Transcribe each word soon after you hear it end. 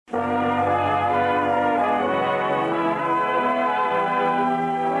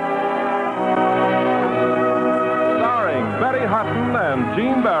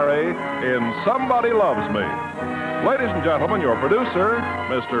in Somebody Loves Me. Ladies and gentlemen, your producer,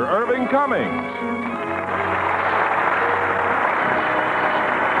 Mr. Irving Cummings.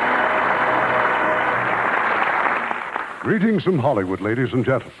 Greetings from Hollywood, ladies and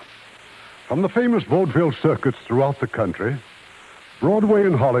gentlemen. From the famous vaudeville circuits throughout the country, Broadway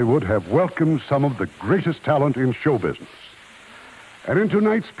and Hollywood have welcomed some of the greatest talent in show business. And in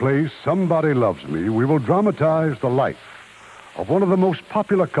tonight's play, Somebody Loves Me, we will dramatize the life of one of the most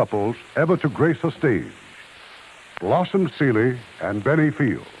popular couples ever to grace a stage, Blossom Seeley and Benny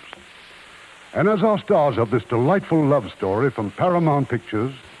Fields. And as our stars of this delightful love story from Paramount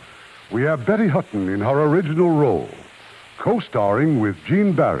Pictures, we have Betty Hutton in her original role, co-starring with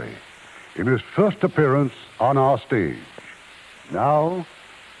Gene Barry in his first appearance on our stage. Now,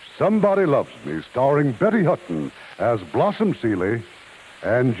 Somebody Loves Me, starring Betty Hutton as Blossom Seeley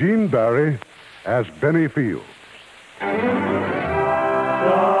and Gene Barry as Benny Fields.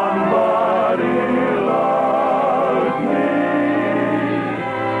 Somebody loves me.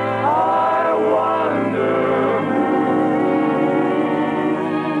 I wonder who.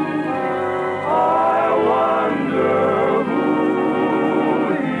 I wonder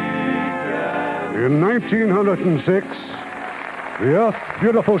who he can. In 1906, the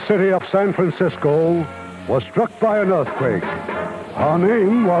earth-beautiful city of San Francisco was struck by an earthquake. Her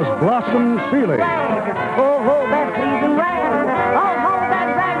name was Blossom Seeley. Oh, ho, that pleasing rag. Oh, ho,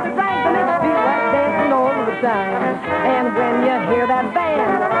 that rag, the drag, and it's feel like dancing all the time. And when you hear that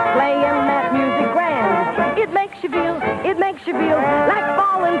band playing that music grand, it makes you feel like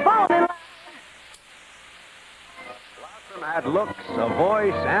falling in love. Blossom had looks, a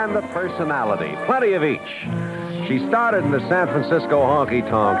voice, and a personality. Plenty of each. She started in the San Francisco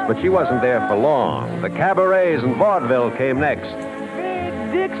honky-tonks, but she wasn't there for long. The cabarets and vaudeville came next.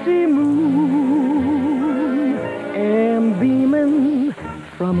 Big Dixie moon am beaming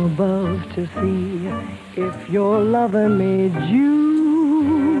from above to see if your lover made you.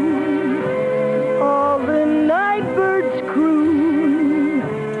 All the night birds croon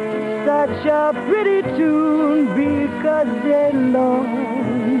such a pretty tune because they long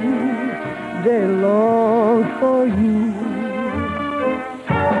for you.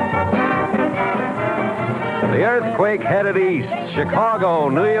 The earthquake headed east, Chicago,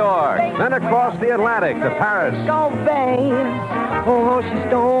 New York, then across the Atlantic to Paris. Go bang, oh, she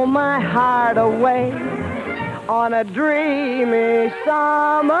stole my heart away on a dreamy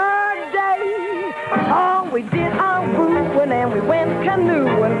summer day. Oh, we did our wooing and we went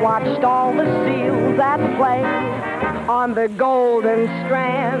canoeing, watched all the seals at play. On the Golden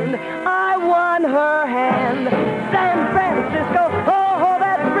Strand, I won her hand. San Francisco, oh,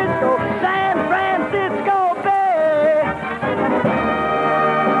 that's Frisco, San Francisco Bay.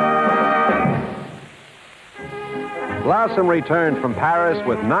 Blossom returned from Paris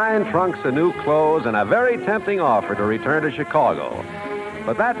with 9 trunks of new clothes and a very tempting offer to return to Chicago.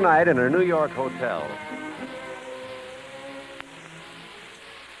 But that night in her New York hotel.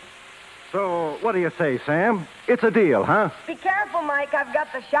 So, what do you say, Sam? It's a deal, huh? Be careful, Mike. I've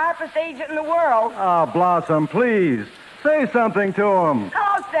got the sharpest agent in the world. Oh, Blossom, please. Say something to him.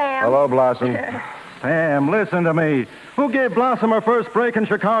 Hello, Sam. Hello, Blossom. Sam, listen to me. Who gave Blossom her first break in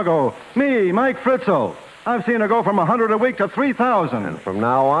Chicago? Me, Mike Fritzl. I've seen her go from 100 a week to 3,000. And from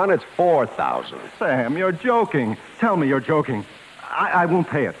now on, it's 4,000. Sam, you're joking. Tell me you're joking. I won't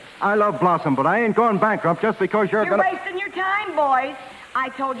pay it. I love Blossom, but I ain't going bankrupt just because you're You're gonna... wasting your time, boys. I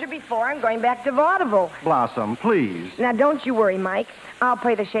told you before I'm going back to vaudeville. Blossom, please. Now, don't you worry, Mike. I'll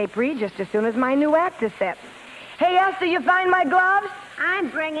play the Shapree just as soon as my new act is set. Hey, Esther, you find my gloves? I'm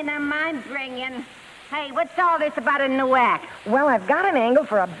bringing them. Hey, what's all this about a new act? Well, I've got an angle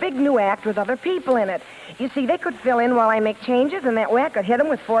for a big new act with other people in it. You see, they could fill in while I make changes, and that way I could hit them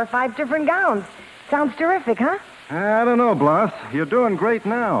with 4 or 5 different gowns. Sounds terrific, huh? I don't know, Bloss. You're doing great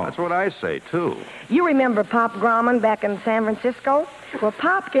now. That's what I say, too. You remember Pop Grauman back in San Francisco? Well,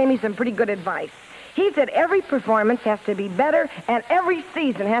 Pop gave me some pretty good advice. He said every performance has to be better and every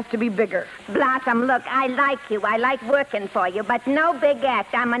season has to be bigger. Blossom, look, I like you. I like working for you, but no big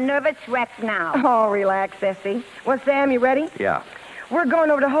act. I'm a nervous wreck now. Oh, relax, Essie. Well, Sam, you ready? Yeah. We're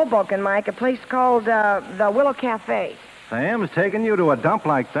going over to Hoboken, Mike, a place called the Willow Cafe. Sam's taking you to a dump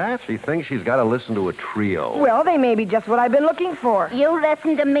like that? She thinks she's got to listen to a trio. Well, they may be just what I've been looking for. You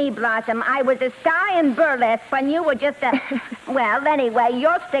listen to me, Blossom. I was a star in burlesque when you were just a... Well, anyway,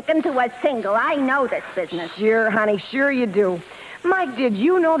 you're sticking to a single. I know this business. Sure, honey, sure you do. Mike, did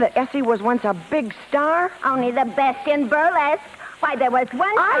you know that Essie was once a big star? Only the best in burlesque. Why, there was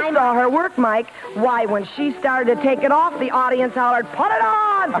one I time... saw her work, Mike. Why, when she started to take it off, the audience hollered, "Put it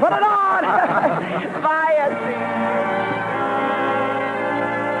on! Put it on!" Bye, Essie.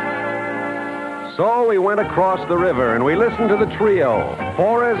 So we went across the river and we listened to the trio,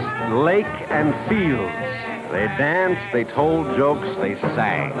 Forest, Lake, and Fields. They danced, they told jokes, they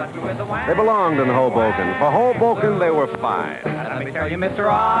sang. They belonged in Hoboken. For Hoboken, they were fine. Let me tell you, mister,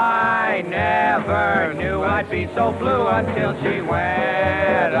 I never knew I'd be so blue until she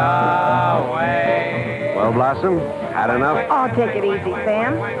went away. Well, Blossom, had enough? Oh, take it easy,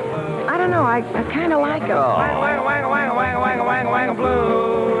 Sam. I don't know. I kind of like him. Oh. Wang,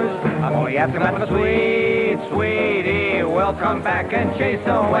 blues. Oh, you have to let the sweet, sweetie will come back and chase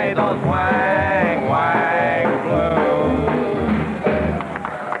away those wang blues.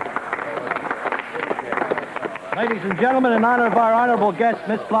 Ladies and gentlemen, in honor of our honorable guest,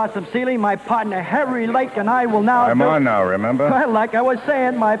 Miss Blossom Seeley, my partner Harry Lake and I will now... I'm on now, remember? Well, like I was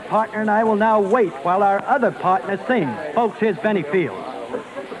saying, my partner and I will now wait while our other partner sings. Folks, here's Benny Fields.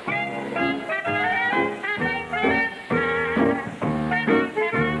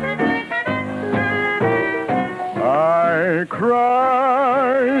 I cried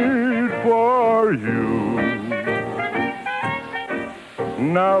for you.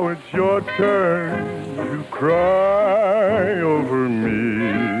 Now it's your turn to cry over me.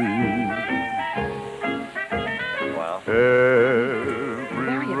 Well.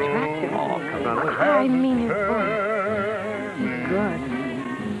 Very attractive. I mean, his voice. He's good.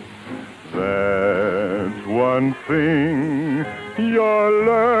 That's one thing you're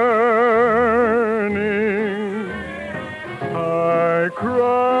learning. I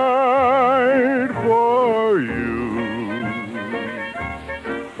cried for you.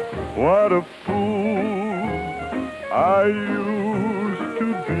 What a fool I used to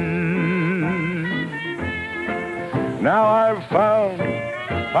be. Now I've found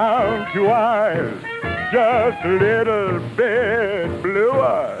two eyes just a little bit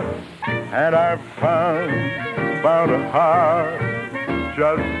bluer. And I've found a heart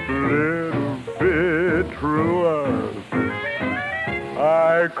just a little bit truer.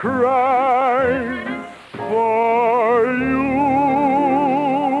 I cried for you.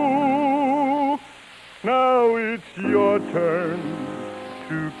 Now it's your turn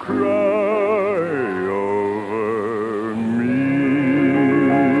to cry over me.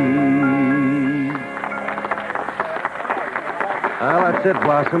 Well, that's it,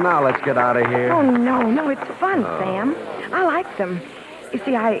 Blossom. Now let's get out of here. Oh, no, it's fun, Sam. I like them. You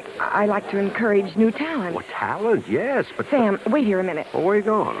see, I like to encourage new talent. Well, talent, yes, but... Sam, wait here a minute. Well, where are you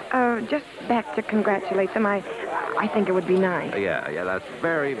going? Just back to congratulate them. I think it would be nice. Yeah, that's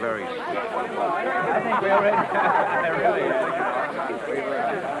very, very sweet. I think we're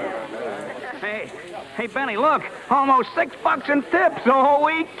ready. Hey, Benny, look. Almost $6 in tips. Oh,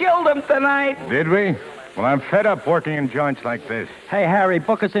 we killed him tonight. Did we? Well, I'm fed up working in joints like this. Hey, Harry,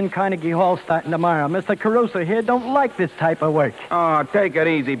 book us in Carnegie Hall starting tomorrow. Mr. Caruso here don't like this type of work. Oh, take it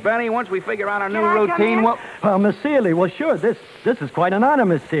easy, Benny. Once we figure out our new Can I come routine, in? Well, Miss Seeley, well, sure, this is quite an honor,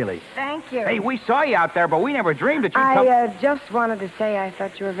 Miss Seeley. Thank you. Hey, we saw you out there, but we never dreamed that you'd come... I just wanted to say I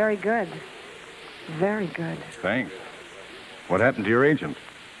thought you were very good. Very good. Thanks. What happened to your agent?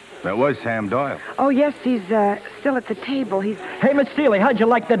 That was Sam Doyle. Oh, yes, he's still at the table. He's... Hey, Miss Seeley, how'd you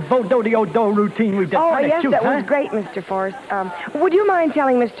like that Vo-Do-De-O-Do routine we've done? Oh, Kinda yes, cute, that huh? was great, Mr. Forrest. Would you mind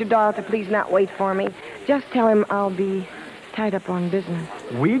telling Mr. Doyle to please not wait for me? Just tell him I'll be tied up on business.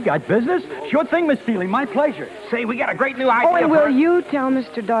 We got business? Sure thing, Miss Seeley. My pleasure. Say, we got a great new idea. Oh, and for- will you tell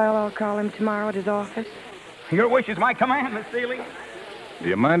Mr. Doyle I'll call him tomorrow at his office? Your wish is my command, Miss Seeley. Do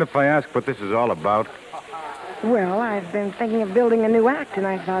you mind if I ask what this is all about? Well, I've been thinking of building a new act, and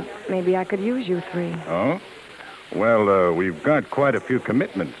I thought maybe I could use you three. Oh? Well, we've got quite a few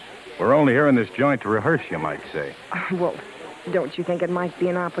commitments. We're only here in this joint to rehearse, you might say. Well, don't you think it might be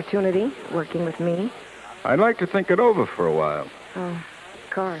an opportunity, working with me? I'd like to think it over for a while. Oh, of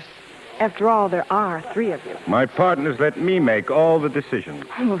course. After all, there are three of you. My partners let me make all the decisions.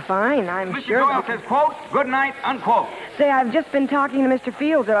 Oh, well, fine, I'm Mr. sure. Doyle says, quote, good night, unquote. Say, I've just been talking to Mr.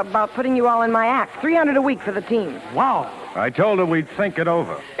 Fields about putting you all in my act. $300 a week for the team. Wow. I told her we'd think it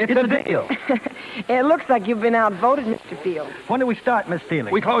over. It's a deal. It looks like you've been outvoted, Mr. Fields. When do we start, Miss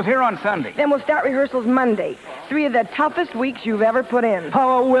Seeley? We close here on Sunday. Then we'll start rehearsals Monday. 3 of the toughest weeks you've ever put in.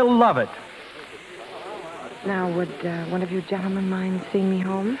 Oh, we'll love it. Now, would one of you gentlemen mind seeing me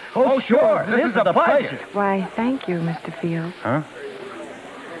home? Oh, sure. This is a pleasure. Why, thank you, Mr. Fields. Huh?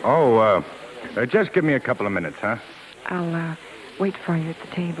 Oh, just give me a couple of minutes, huh? I'll wait for you at the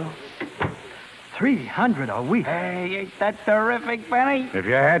table. $300 a week. Hey, ain't that terrific, Benny? If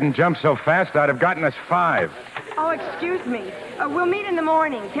you hadn't jumped so fast, I'd have gotten us 5. Oh, excuse me. We'll meet in the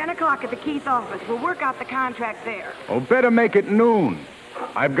morning, 10 o'clock at the Keith office. We'll work out the contract there. Oh, better make it noon.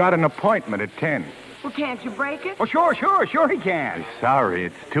 I've got an appointment at 10. Well, can't you break it? Oh, sure he can. Sorry,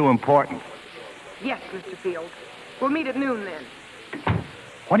 it's too important. Yes, Mr. Field. We'll meet at noon then.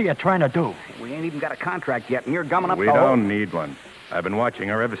 What are you trying to do? We ain't even got a contract yet, and you're gumming up We the whole... don't need one. I've been watching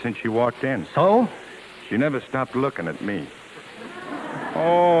her ever since she walked in. So? She never stopped looking at me.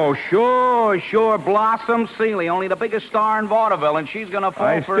 Oh, sure. Blossom Seeley, only the biggest star in vaudeville, and she's going to fall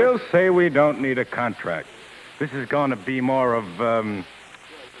I for... still say we don't need a contract. This is going to be more of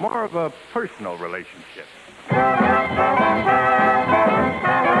a personal relationship.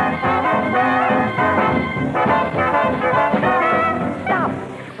 Stop.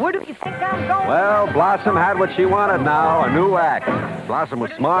 Where do you think I'm going? Well, Blossom had what she wanted now, a new act. Blossom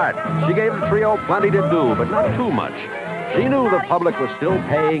was smart. She gave the trio plenty to do, but not too much. She knew the public was still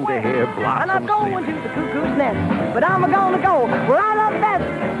paying to hear Blossom And I'm going sing. to the cuckoo's nest, but I'm gonna go where I love best.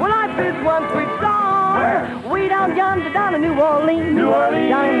 When I fizz one sweet song, way down yonder, down in New Orleans.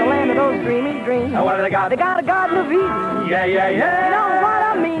 Down in the land of those dreamy dreams. What do they got? They got a Garden of Eden. Yeah. You know what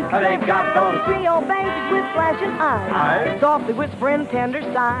I mean? They got those trio benches with flashing eyes, softly whispering tender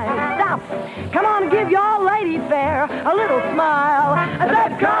sighs. Stop! Come on and give your lady fair a little smile. I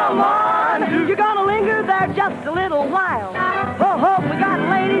said, come on! You're gonna linger there just a little while. Oh, we got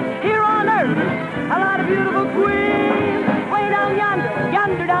ladies here on earth, a lot of beautiful queens, way down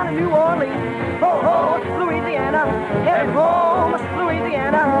yonder down in New Orleans. Oh, Louisiana, headed home,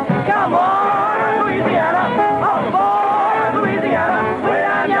 Louisiana. Come on, Louisiana, oh boy, Louisiana, way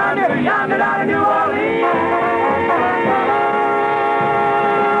down yonder down in New Orleans.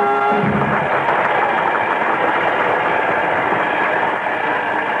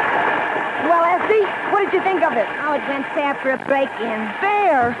 Well, Essie, what did you think of it? Oh, it went fair for a break-in.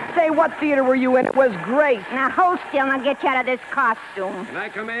 Fair. Say, what theater were you in? It was great. Now, hold still and I'll get you out of this costume. Can I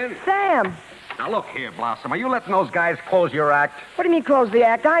come in? Sam, Now, look here, Blossom. Are you letting those guys close your act? what do you mean close the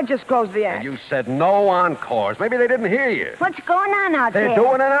act? I just closed the And act. you said no encores. Maybe they didn't hear you. What's going on out They're there?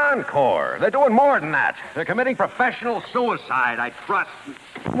 doing an encore. They're doing more than that. They're committing professional suicide, I trust.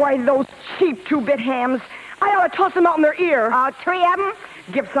 Why, those cheap two-bit hams. I ought to toss them out in their ear. All three of them?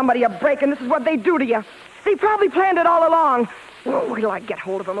 Give somebody a break, and this is what they do to you. They probably planned it all along. Oh, wait till I get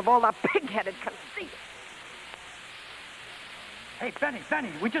hold of them, of all the pig-headed conceit. Hey, Benny,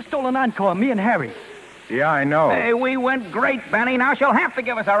 we just stole an encore, me and Harry. Yeah, I know. Hey, we went great, Benny. Now she'll have to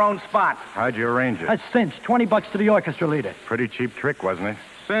give us our own spot. How'd you arrange it? That's cinch, $20 to the orchestra leader. Pretty cheap trick, wasn't it?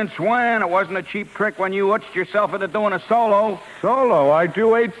 Since when? It wasn't a cheap trick when you utched yourself into doing a solo. Solo, I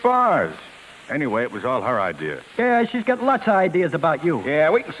do 8 bars. Anyway, it was all her idea. Yeah, she's got lots of ideas about you. Yeah,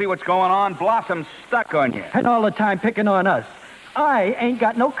 we can see what's going on. Blossom's stuck on you. And all the time picking on us. I ain't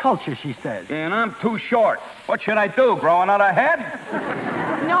got no culture, she says. And I'm too short. What should I do, grow another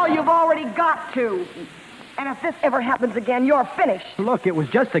head? No, you've already got to. And if this ever happens again, you're finished. Look, it was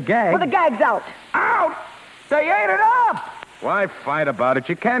just a gag. Well, the gag's out. Out! They ate it up! Why fight about it?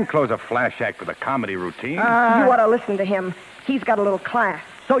 You can close a flash act with a comedy routine. You ought to listen to him. He's got a little class.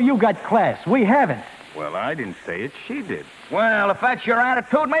 So you got class. We haven't. Well, I didn't say it. She did. Well, if that's your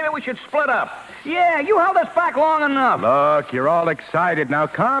attitude, maybe we should split up. Yeah, you held us back long enough. Look, you're all excited. Now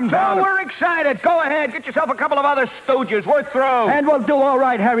calm down. So we're excited. Go ahead. Get yourself a couple of other stooges. We're through. And we'll do all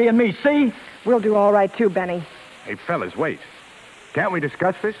right, Harry and me, see? We'll do all right, too, Benny. Hey, fellas, wait. Can't we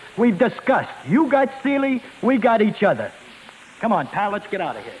discuss this? We've discussed. You got Seeley, we got each other. Come on, pal, let's get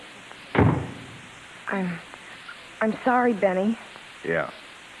out of here. I'm sorry, Benny. Yeah,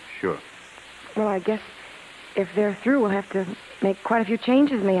 sure. Well, I guess if they're through, we'll have to make quite a few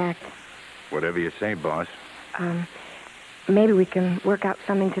changes in the act. Whatever you say, boss. Maybe we can work out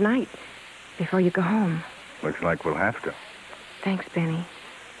something tonight before you go home. Looks like we'll have to. Thanks, Benny.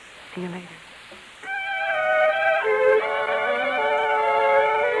 See you later.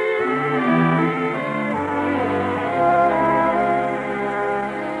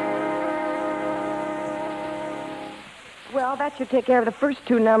 Well, that should take care of the first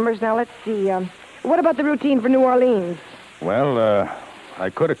two numbers. Now, let's see. What about the routine for New Orleans? Well, I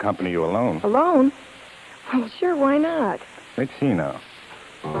could accompany you alone. Alone? Well, sure, why not? Let's see now.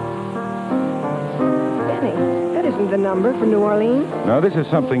 Benny, that isn't the number for New Orleans. No, this is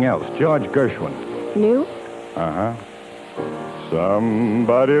something else. George Gershwin. New? Uh-huh.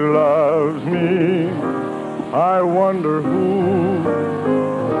 Somebody loves me. I wonder who.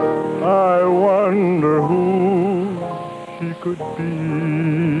 I wonder who she could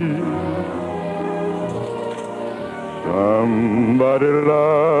be. Somebody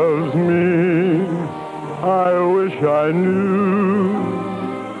loves me. I wish I knew.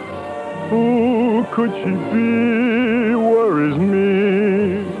 Who could she be? Worries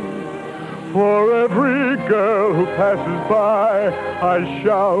me. For every girl who passes by, I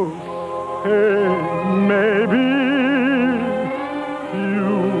shout, hey, maybe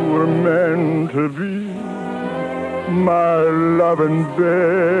you were meant to be my loving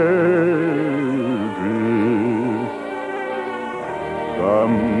baby.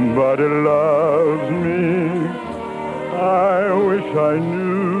 Somebody loves me, I wish I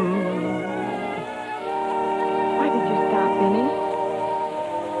knew. Why did you stop, Benny?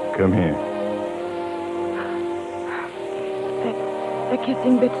 Come here. The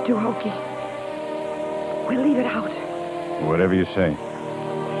kissing bit's too hokey. We'll leave it out. Whatever you say.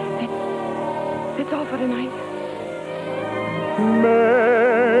 It's all for tonight. Maybe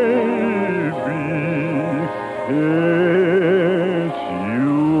it's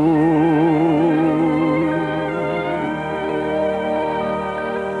you.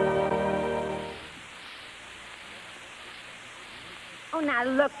 Oh, now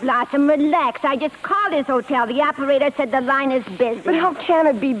look, Blossom, relax. I just called his hotel. The operator said the line is busy. But how can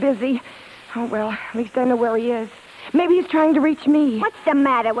it be busy? Oh, well, at least I know where he is. Maybe he's trying to reach me. What's the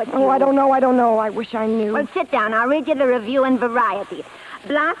matter with you? Oh, I don't know. I wish I knew. Well, sit down. I'll read you the review in Variety.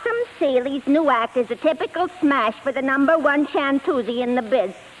 Blossom Seeley's new act is a typical smash for the #1 chanteuse in the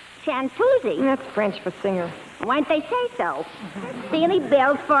biz. Chanteuse? That's French for singer. Why didn't they say so? Seeley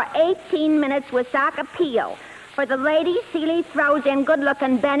bills for 18 minutes with sock appeal. For the ladies, Seeley throws in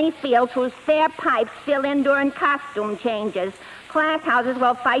good-looking Benny Fields, whose fair pipes fill in during costume changes. Class houses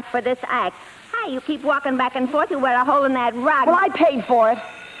will fight for this act. Hey, you keep walking back and forth, you wear a hole in that rug. Well, I paid for it.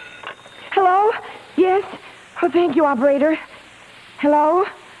 Hello? Yes? Oh, thank you, operator. Hello?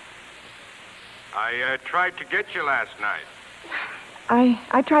 I tried to get you last night.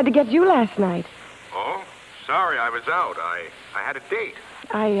 I tried to get you last night. Oh? Sorry, I was out. I had a date.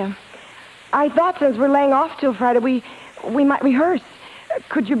 I thought since we're laying off till Friday, we might rehearse.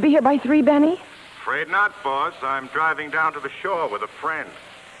 Could you be here by 3, Benny? Afraid not, boss. I'm driving down to the shore with a friend.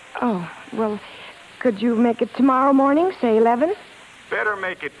 Oh, well, could you make it tomorrow morning, say 11? Better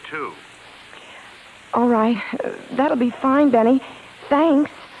make it 2. All right. That'll be fine, Benny.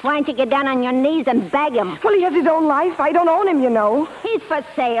 Thanks. Why don't you get down on your knees and beg him? Well, he has his own life. I don't own him, you know. He's for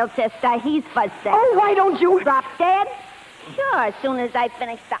sale, sister. He's for sale. Oh, why don't you... Drop dead? Sure, as soon as I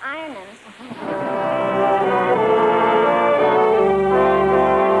finish the ironing.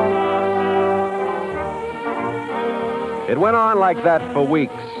 It went on like that for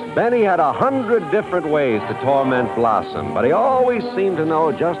weeks. Benny had 100 different ways to torment Blossom, but he always seemed to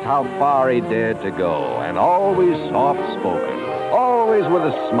know just how far he dared to go, and always soft-spoken, always with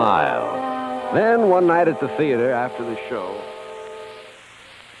a smile. Then one night at the theater after the show...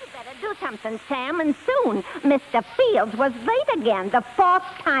 You better do something, Sam, and soon. Mr. Fields was late again, the 4th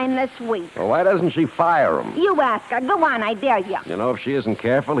time this week. Well, why doesn't she fire him? You ask her. Go on, I dare you. You know, if she isn't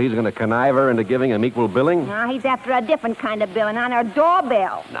careful, he's going to connive her into giving him equal billing. No, he's after a different kind of billing on her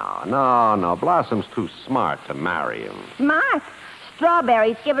doorbell. No. Blossom's too smart to marry him. Smart?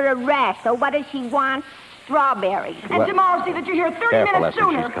 Strawberries give her a rash, so what does she want? Strawberries. And tomorrow, see that you're here 30 Careful, minutes Esther,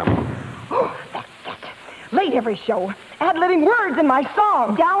 sooner. she's coming. Oh, that's it. Late every show. Ad-libbing words in my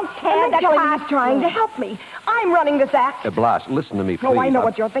song. Don't tear and the Kelly costume. was trying to help me. I'm running this act. Blas, listen to me, please. Oh, I know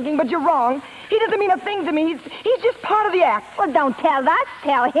what you're thinking, but you're wrong. He doesn't mean a thing to me. He's just part of the act. Well, don't tell us.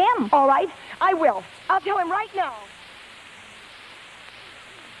 Tell him. All right, I will. I'll tell him right now.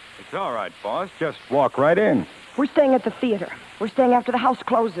 It's all right, boss. Just walk right in. We're staying at the theater. We're staying after the house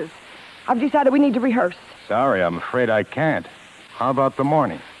closes. I've decided we need to rehearse. Sorry, I'm afraid I can't. How about the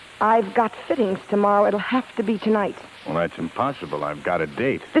morning? I've got fittings tomorrow. It'll have to be tonight. Well, that's impossible. I've got a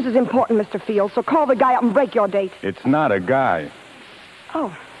date. This is important, Mr. Fields, so call the guy up and break your date. It's not a guy.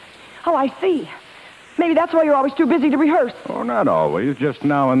 Oh, I see. Maybe that's why you're always too busy to rehearse. Oh, not always. Just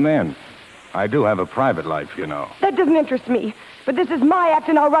now and then. I do have a private life, you know. That doesn't interest me. But this is my act,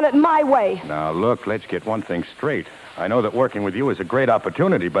 and I'll run it my way. Now, look, let's get one thing straight. I know that working with you is a great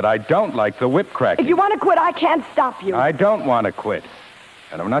opportunity, but I don't like the whip cracking. If you want to quit, I can't stop you. I don't want to quit.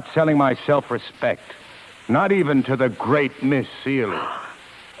 And I'm not selling my self-respect. Not even to the great Miss Seeley.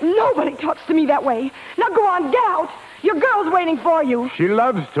 Nobody talks to me that way. Now go on, get out. Your girl's waiting for you. She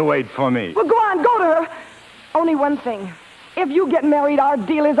loves to wait for me. Well, go on, go to her. Only one thing. If you get married, our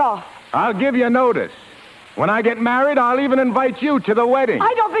deal is off. I'll give you notice. When I get married, I'll even invite you to the wedding.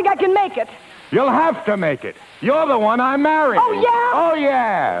 I don't think I can make it. You'll have to make it. You're the one I'm marrying. Oh, yeah? Oh,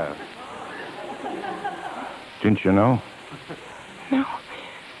 yeah. Didn't you know? No,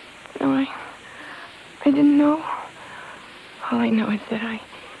 I didn't know. All I know is that I...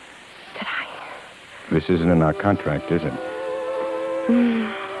 This isn't in our contract, is it?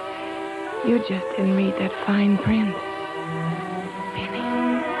 You just didn't read that fine print. Benny.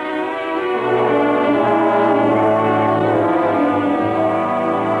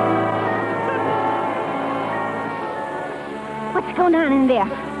 What's going on in there?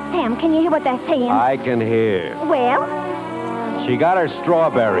 Sam, can you hear what they're saying? I can hear. Well? She got her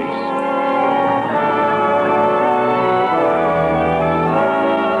strawberries.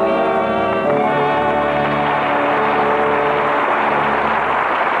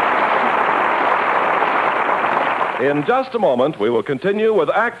 In just a moment, we will continue with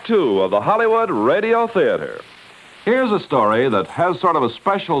Act Two of the Hollywood Radio Theater. Here's a story that has sort of a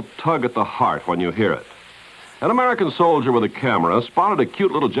special tug at the heart when you hear it. An American soldier with a camera spotted a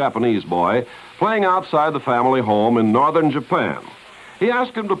cute little Japanese boy playing outside the family home in northern Japan. He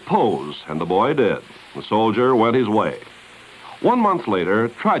asked him to pose, and the boy did. The soldier went his way. 1 month later,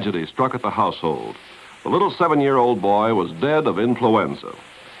 tragedy struck at the household. The little 7-year-old boy was dead of influenza.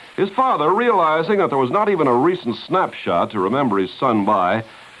 His father, realizing that there was not even a recent snapshot to remember his son by,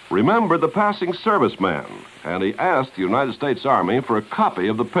 remembered the passing serviceman, and he asked the United States Army for a copy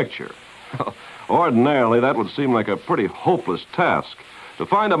of the picture. Ordinarily, that would seem like a pretty hopeless task, to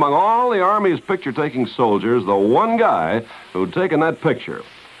find among all the Army's picture-taking soldiers the one guy who'd taken that picture.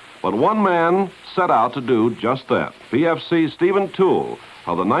 But one man set out to do just that, PFC Stephen Toole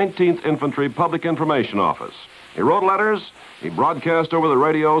of the 19th Infantry Public Information Office. He wrote letters, he broadcast over the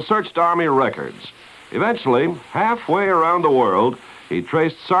radio, searched Army records. Eventually, halfway around the world, he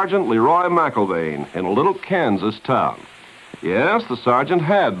traced Sergeant Leroy McIlvaine in a little Kansas town. Yes, the sergeant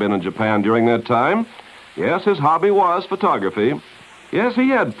had been in Japan during that time. Yes, his hobby was photography. Yes, he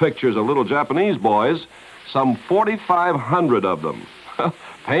had pictures of little Japanese boys, some 4,500 of them.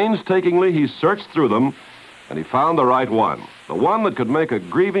 Painstakingly, he searched through them, and he found the right one, the one that could make a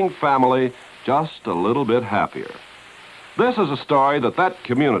grieving family just a little bit happier. This is a story that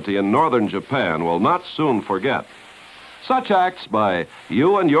community in northern Japan will not soon forget. Such acts by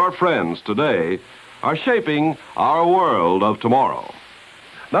you and your friends today are shaping our world of tomorrow.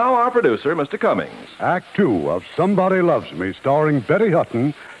 Now our producer, Mr. Cummings. Act Two of Somebody Loves Me, starring Betty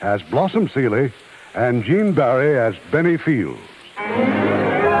Hutton as Blossom Seeley and Gene Barry as Benny Fields.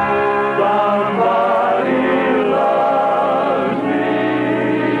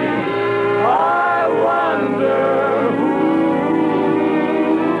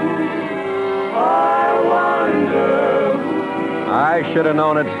 I should have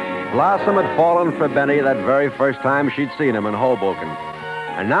known it. Blossom had fallen for Benny that very first time she'd seen him in Hoboken.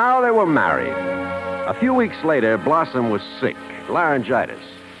 And now they were married. A few weeks later, Blossom was sick, laryngitis.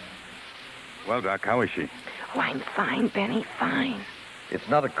 Well, Doc, how is she? Oh, I'm fine, Benny, fine. It's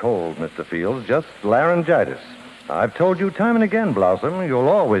not a cold, Mr. Fields, just laryngitis. I've told you time and again, Blossom, you'll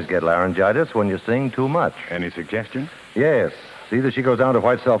always get laryngitis when you sing too much. Any suggestion? Yes. See that she goes down to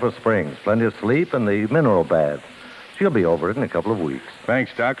White Sulphur Springs. Plenty of sleep and the mineral bath. She'll be over it in a couple of weeks.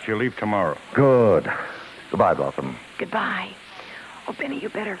 Thanks, Doc. She'll leave tomorrow. Good. Goodbye, Blossom. Goodbye. Oh, Benny, you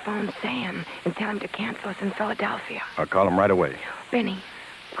better phone Sam and tell him to cancel us in Philadelphia. I'll call him right away. Benny,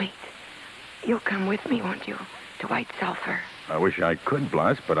 wait. You'll come with me, won't you, to White Sulphur? I wish I could,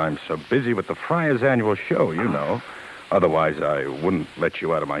 Blas, but I'm so busy with the Friars' annual show, you know. Otherwise, I wouldn't let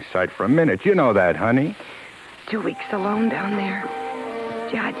you out of my sight for a minute. You know that, honey. 2 weeks alone down there.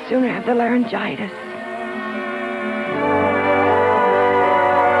 Gee, I'd sooner have the laryngitis.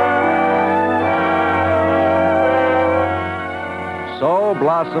 So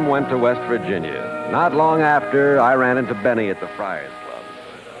Blossom went to West Virginia. Not long after, I ran into Benny at the Friars Club.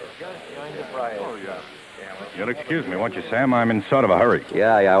 You'll excuse me, won't you, Sam? I'm in sort of a hurry.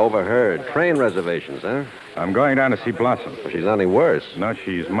 Yeah, I overheard. Train reservations, huh? I'm going down to see Blossom. Well, she's not any worse. No,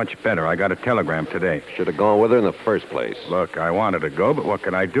 she's much better. I got a telegram today. Should have gone with her in the first place. Look, I wanted to go, but what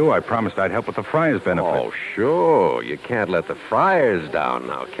could I do? I promised I'd help with the Friars benefit. Oh, sure. You can't let the Friars down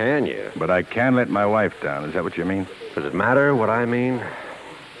now, can you? But I can let my wife down. Is that what you mean? Does it matter what I mean?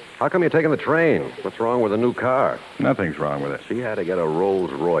 How come you're taking the train? What's wrong with the new car? Nothing's wrong with it. She had to get a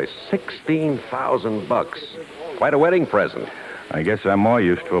Rolls Royce. $16,000. Quite a wedding present. I guess I'm more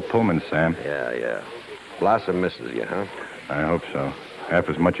used to a Pullman, Sam. Yeah. Blossom misses you, huh? I hope so. Half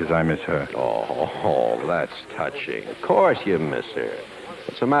as much as I miss her. Oh, that's touching. Of course you miss her.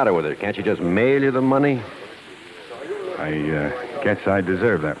 What's the matter with her? Can't you just mail you the money? I guess I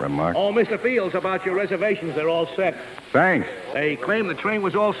deserve that remark. Oh, Mr. Fields, about your reservations, they're all set. Thanks. They claim the train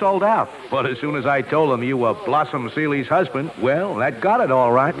was all sold out. But as soon as I told them you were Blossom Seeley's husband, well, that got it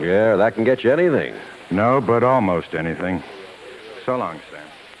all right. Yeah, that can get you anything. No, but almost anything. So long, Sam.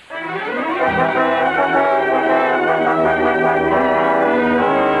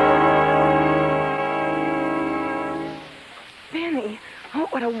 Benny, oh,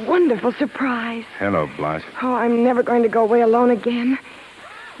 what a wonderful surprise. Hello, Blas. Oh, I'm never going to go away alone again.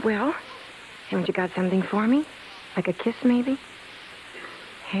 Well, haven't you got something for me? Like a kiss, maybe?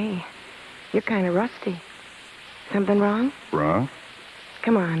 Hey, you're kind of rusty. Something wrong? Wrong?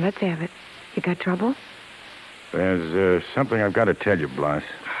 Come on, let's have it. You got trouble? There's something I've got to tell you, Blas.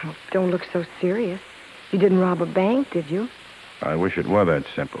 Oh, don't look so serious. You didn't rob a bank, did you? I wish it were that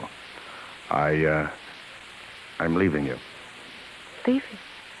simple. I'm leaving you. Leaving?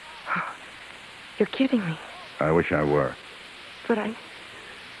 Oh, you're kidding me. I wish I were. But I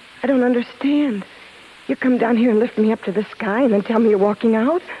don't understand. You come down here and lift me up to the sky and then tell me you're walking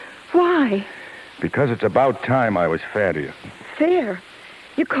out? Why? Because it's about time I was fair to you. Fair?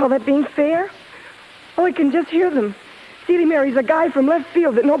 You call that being fair? Oh, I can just hear them. Celie marries a guy from left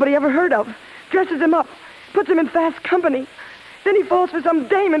field that nobody ever heard of. Dresses him up. Puts him in fast company. Then he falls for some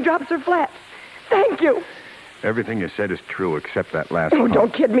dame and drops her flat. Thank you. Everything you said is true except that last Oh, part.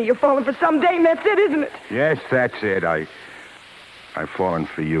 don't kid me. You're falling for some dame. That's it, isn't it? Yes, that's it. I've fallen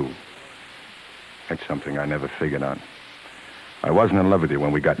for you. That's something I never figured on. I wasn't in love with you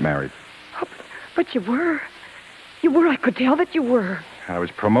when we got married. Oh, but you were. You were. I could tell that you were. I was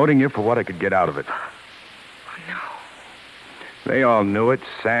promoting you for what I could get out of it. Oh, no. They all knew it.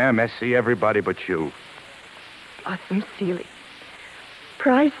 Sam, Essie, everybody but you. Awesome, Celie.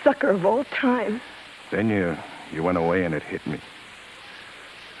 Prize sucker of all time. Then you went away and it hit me.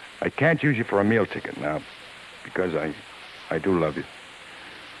 I can't use you for a meal ticket now because I do love you.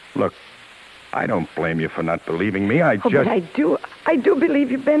 Look, I don't blame you for not believing me. But I do. I do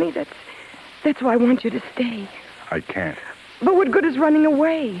believe you, Benny. That's why I want you to stay. I can't. But what good is running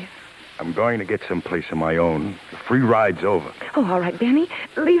away? I'm going to get someplace of my own. The free ride's over. Oh, all right, Benny.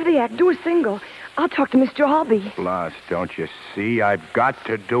 Leave the act. Do a single. I'll talk to Mr. Albee. Blas, don't you see? I've got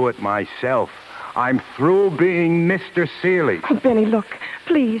to do it myself. I'm through being Mr. Seeley. Oh, Benny, look,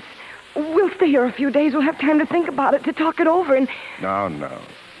 please. We'll stay here a few days. We'll have time to think about it, to talk it over, and... No.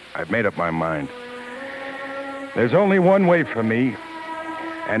 I've made up my mind. There's only one way for me,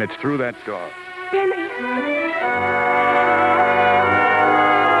 and it's through that door. Benny.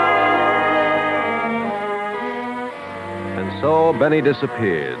 And so Benny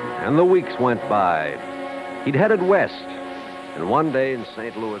disappeared, and the weeks went by. He'd headed west, and one day in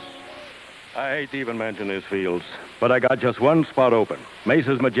St. Louis... I hate to even mention these fields, but I got just one spot open.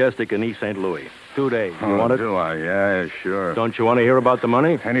 Mesa's Majestic in East St. Louis. 2 days. You want it? Do I? Yeah, sure. Don't you want to hear about the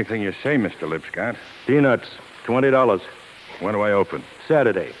money? Anything you say, Mr. Lipscott. Peanuts. $20. When do I open?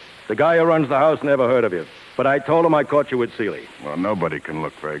 Saturday. The guy who runs the house never heard of you. But I told him I caught you with Seeley. Well, nobody can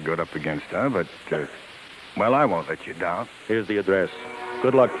look very good up against her, but, well, I won't let you down. Here's the address.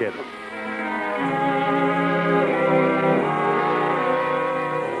 Good luck, kid.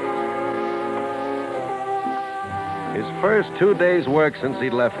 His first 2 days' work since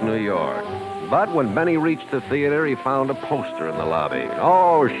he'd left New York. But when Benny reached the theater, he found a poster in the lobby.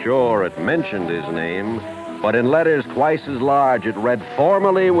 Oh, sure, it mentioned his name, but in letters twice as large, it read,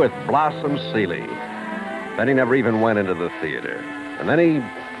 "Formerly with Blossom Seeley." Benny never even went into the theater. And then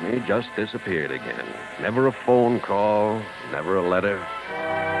he just disappeared again. Never a phone call, never a letter.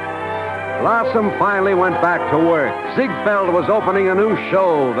 Blossom finally went back to work. Ziegfeld was opening a new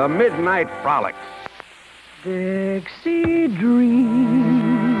show, The Midnight Frolics. Dixie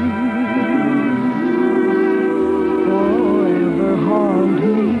dreams forever haunt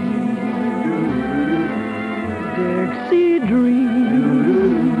me. Dixie dreams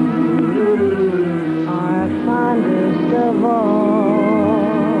are fondest of all.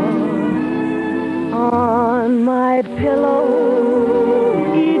 On my pillow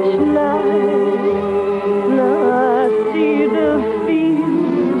each night, I see the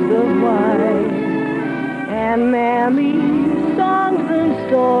fields of white. And Mammy's songs and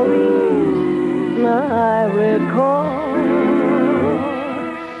stories I recall.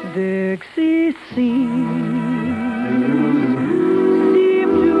 Dixie seems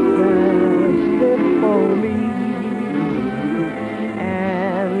to pass before me,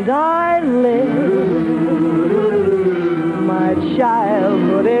 and I live my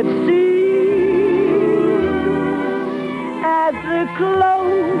childhood, it seems, at the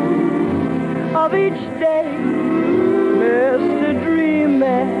close of each day, Mr.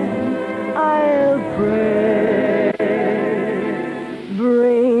 Dreamer, I'll pray,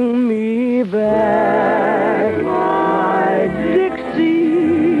 bring me back my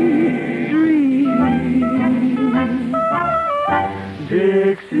Dixie dream.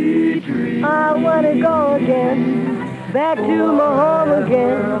 Dixie dream. I want to go again, back to my home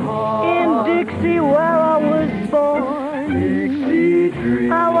again, in Dixie where I was born. Dixie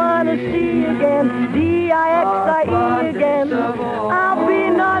dream. I want to see again, D-I-X-I-E again. I'll be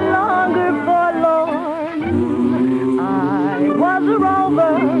no longer forlorn. I was a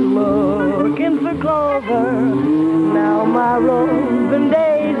rover looking for clover. Now my roving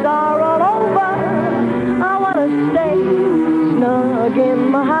days are all over. I want to stay snug in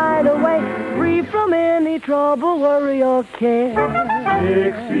my hideaway, free from any trouble, worry, or care.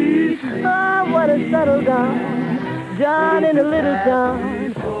 Dixie, I want to settle down in a little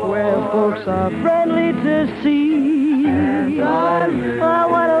town where folks are friendly to see. I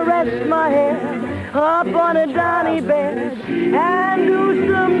want to rest my head up on a downy bed and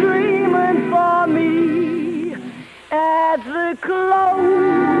do some dreaming for me. At the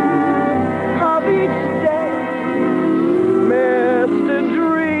close of each day, Mr.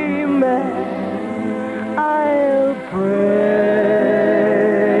 Dreamer, I'll pray.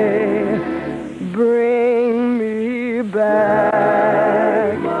 Bring me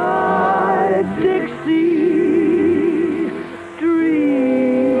back my Dixie dream.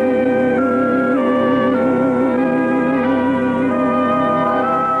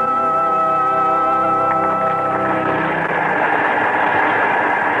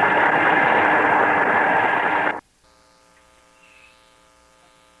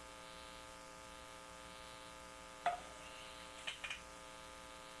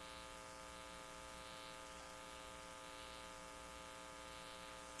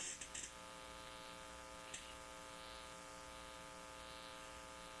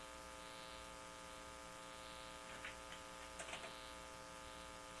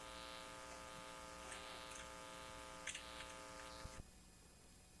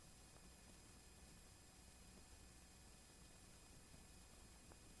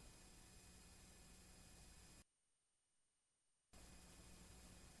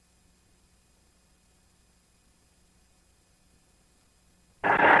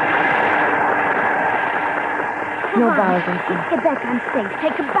 No bows, Essie. Get back on stage.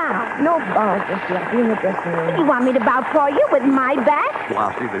 Take a bow. No bows, Essie. I'll be in the dressing room. You want me to bow for you with my back?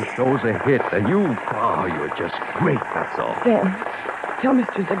 Flossie, the show's a hit, and you're just great, that's all. Sam, tell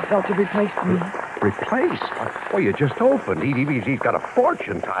Mr. Ziegfeld to replace me. Replace? Well, you just opened. He's got a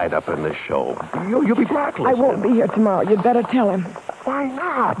fortune tied up in this show. You'll be blacklisted. I won't be here tomorrow. You'd better tell him. Why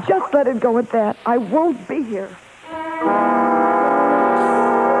not? Just let it go at that. I won't be here.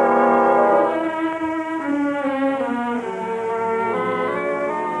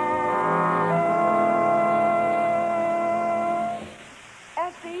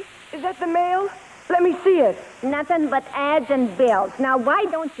 Essie, is that the mail? Let me see it. Nothing but ads and bills. Now, why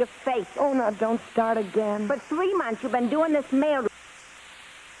don't you face it? Oh, now, don't start again. For 3 months, you've been doing this mail.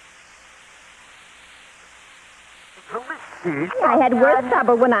 I had worse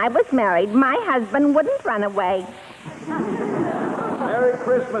trouble when I was married. My husband wouldn't run away. Merry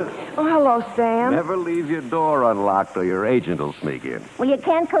Christmas. Oh, hello, Sam. Never leave your door unlocked or your agent will sneak in. Well, you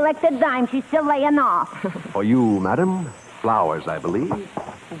can't collect a dime. She's still laying off. For you, madam, flowers, I believe.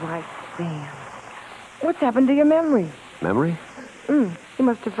 Why, Sam. What's happened to your memory? Memory? You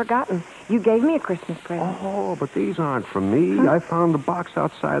must have forgotten. You gave me a Christmas present. Oh, but these aren't from me. I found the box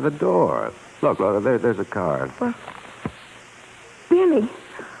outside the door. Look, there's a card. Well, Benny.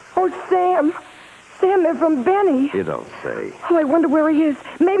 Oh, Sam. Sam, they're from Benny. You don't say. Oh, I wonder where he is.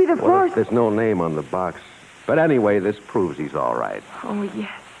 Maybe the Well, first... there's no name on the box. But anyway, this proves he's all right. Oh,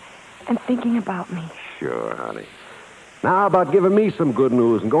 yes. And thinking about me. Sure, honey. Now, how about giving me some good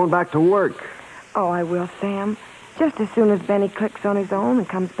news and going back to work? Oh, I will, Sam. Just as soon as Benny clicks on his own and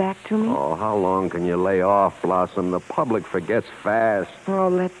comes back to me. Oh, how long can you lay off, Blossom? The public forgets fast. Oh,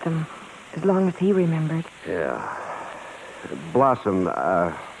 let them. As long as he remembered. Yeah. Blossom,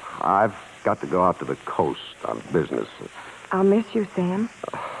 I've got to go out to the coast on business. I'll miss you, Sam.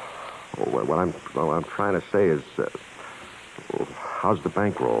 What I'm trying to say is, how's the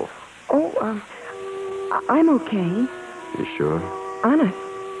bankroll? Oh, I'm okay. You sure? Honest.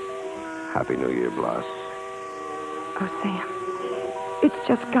 Happy New Year, Bloss. Oh, Sam. It's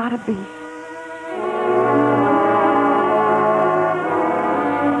just gotta be.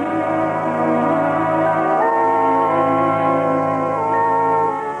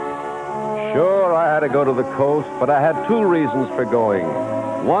 Sure, I had to go to the coast, but I had 2 reasons for going.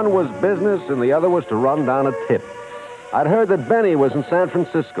 One was business, and the other was to run down a tip. I'd heard that Benny was in San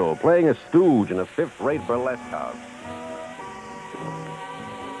Francisco, playing a stooge in a 5th-rate burlesque house.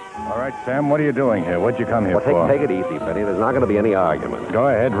 All right, Sam, what are you doing here? What'd you come here Well, for? take it easy, Benny. There's not going to be any argument. Go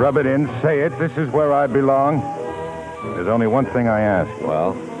ahead, rub it in, say it. This is where I belong. There's only one thing I ask.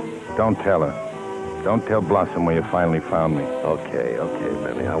 Well? Don't tell her. Don't tell Blossom where you finally found me. Okay,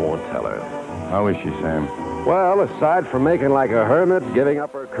 Benny. I won't tell her. How is she, Sam? Well, aside from making like a hermit, giving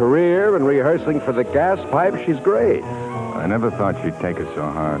up her career, and rehearsing for the gas pipe, she's great. I never thought she'd take it so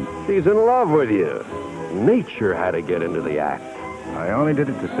hard. She's in love with you. Nature had to get into the act. I only did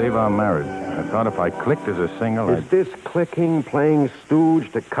it to save our marriage. I thought if I clicked as a single, Is this clicking, playing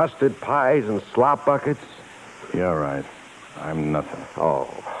stooge to custard pies and slop buckets? You're right. I'm nothing. Oh,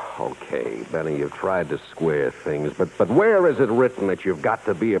 okay, Benny, you've tried to square things, but where is it written that you've got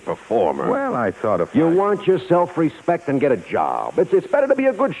to be a performer? Well, I thought if You want your self-respect and get a job. It's better to be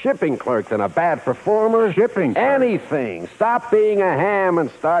a good shipping clerk than a bad performer. Shipping clerk? Anything. Stop being a ham and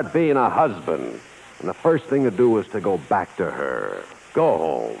start being a husband. And the first thing to do is to go back to her. Go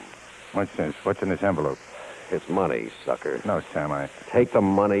home. What's this? What's in this envelope? It's money, sucker. No, Sam, Take the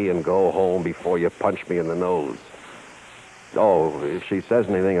money and go home before you punch me in the nose. Oh, if she says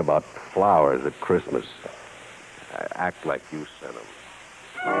anything about flowers at Christmas, act like you sent them.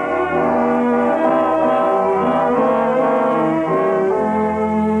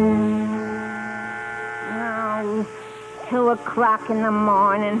 Oh, 2 o'clock in the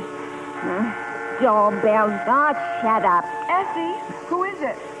morning. Doorbell's. Oh, shut up. Essie, who is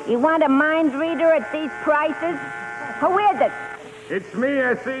it? You want a mind reader at these prices? Who is it? It's me,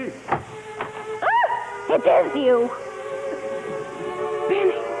 Essie. It is you.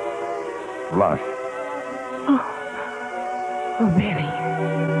 Benny. Blush. Oh, Benny.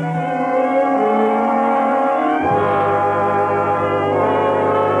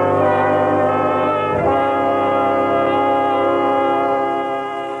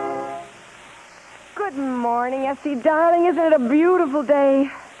 Good morning, Essie, darling. Isn't it a beautiful day?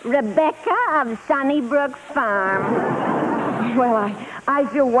 Rebecca of Sunnybrook Farm. Well, I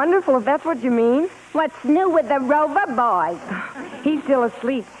feel wonderful, if that's what you mean. What's new with the Rover boy? He's still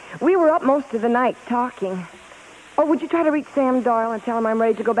asleep. We were up most of the night talking. Oh, would you try to reach Sam Doyle and tell him I'm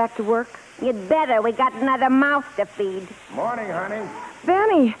ready to go back to work? You'd better. We got another mouth to feed. Morning, honey.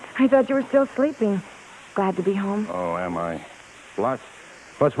 Benny, I thought you were still sleeping. Glad to be home. Oh, am I? Blush,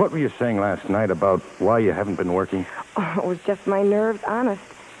 what were you saying last night about why you haven't been working? Oh, it was just my nerves, honest.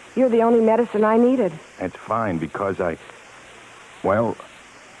 You're the only medicine I needed. It's fine because I've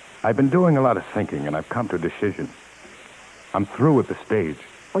been doing a lot of thinking, and I've come to a decision. I'm through with the stage.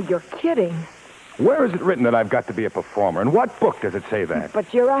 Oh, you're kidding. Where is it written that I've got to be a performer? In what book does it say that?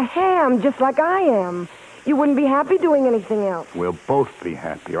 But you're a ham, just like I am. You wouldn't be happy doing anything else. We'll both be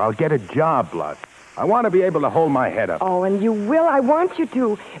happier. I'll get a job, Blush. I want to be able to hold my head up. Oh, and you will. I want you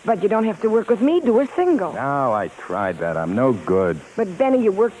to. But you don't have to work with me. Do a single. No, I tried that. I'm no good. But, Benny,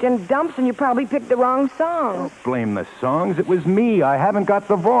 you worked in dumps and you probably picked the wrong song. Don't blame the songs. It was me. I haven't got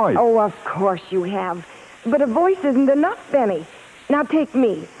the voice. Oh, of course you have. But a voice isn't enough, Benny. Now take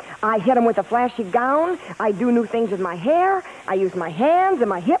me. I hit him with a flashy gown. I do new things with my hair. I use my hands and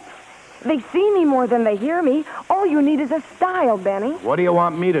my hips. They see me more than they hear me. All you need is a style, Benny. What do you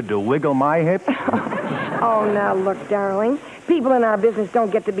want me to do, wiggle my hips? Oh, now look, darling. People in our business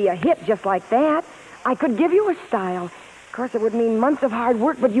don't get to be a hit just like that. I could give you a style. Of course, it would mean months of hard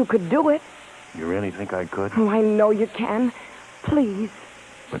work, but you could do it. You really think I could? Oh, I know you can. Please.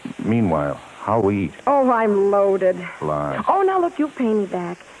 But meanwhile, how'll we eat? Oh, I'm loaded. Blush. Oh, now look, you'll pay me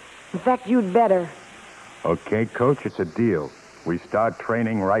back. In fact, you'd better. Okay, Coach, it's a deal. We start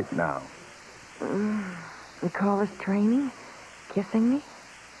training right now. You call this training? Kissing me?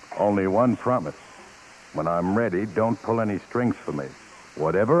 Only one promise. When I'm ready, don't pull any strings for me.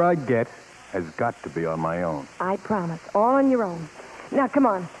 Whatever I get has got to be on my own. I promise. All on your own. Now, come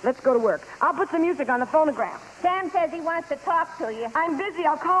on. Let's go to work. I'll put some music on the phonograph. Sam says he wants to talk to you. I'm busy.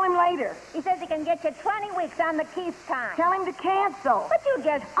 I'll call him later. He says he can get you 20 weeks on the Keith time. Tell him to cancel. But you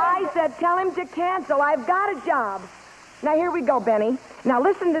just said I said tell him to cancel. I've got a job. Now, here we go, Benny. Now,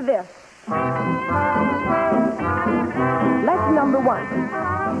 listen to this. Lesson number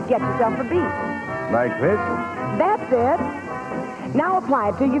 1. Get yourself a beat. Like this? That's it. Now apply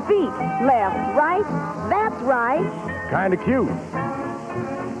it to your feet. Left, right. That's right. Kind of cute.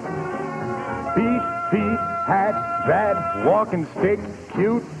 Beat, feet, hat, bat, walking stick,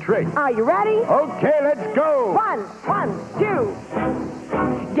 cute trick. Are you ready? Okay, let's go. 1,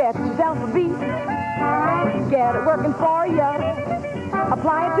 2. Get yourself a beat. Get it working for you.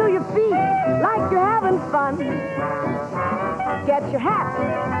 Apply it to your feet like you're having fun. Get your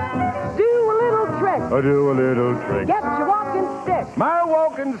hat. Do a little trick. I do a little trick. Get your walking stick. My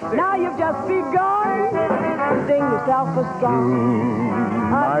walking stick. Now you've just begun. Sing yourself a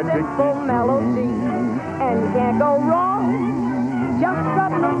song. A simple melody. And you can't go wrong. Just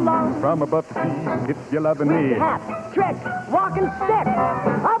strutting along. From above the sea, if you're loving me. Hat, trick, walking stick.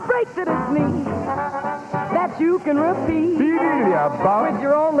 A break that is me. That you can repeat. With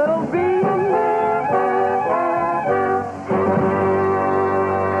your own little beat.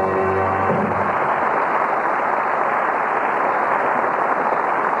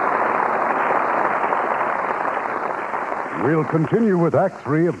 We'll continue with Act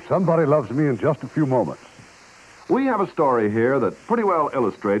 3 of Somebody Loves Me in just a few moments. We have a story here that pretty well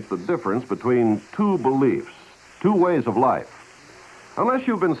illustrates the difference between two beliefs. two ways of life. Unless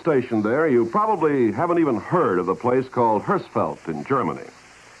you've been stationed there, you probably haven't even heard of the place called Hersfeld in Germany.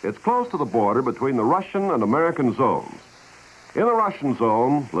 It's close to the border between the Russian and American zones. In the Russian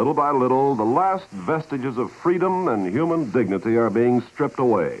zone, little by little, the last vestiges of freedom and human dignity are being stripped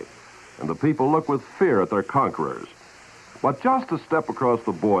away, and the people look with fear at their conquerors. But just a step across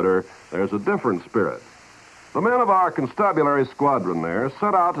the border, there's a different spirit. The men of our constabulary squadron there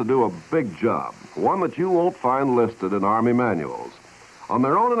set out to do a big job, one that you won't find listed in Army manuals. On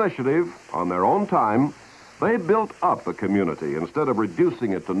their own initiative, on their own time, they built up a community instead of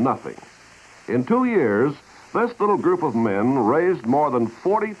reducing it to nothing. In 2 years, this little group of men raised more than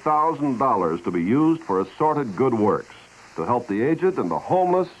 $40,000 to be used for assorted good works, to help the aged and the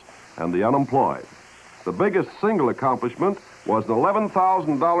homeless and the unemployed. The biggest single accomplishment was an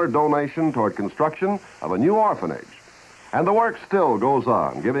 $11,000 donation toward construction of a new orphanage. And the work still goes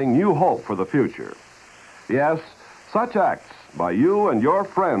on, giving new hope for the future. Yes, such acts by you and your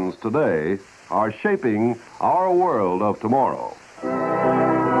friends today are shaping our world of tomorrow.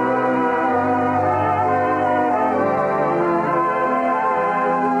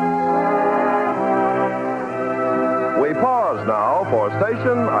 We pause now for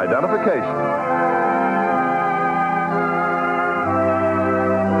station identification.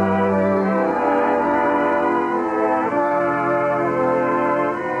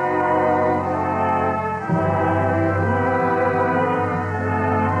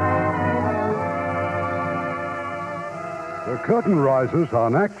 The curtain rises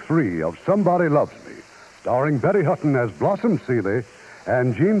on Act 3 of Somebody Loves Me, starring Betty Hutton as Blossom Seeley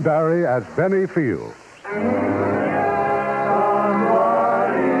and Gene Barry as Benny Fields.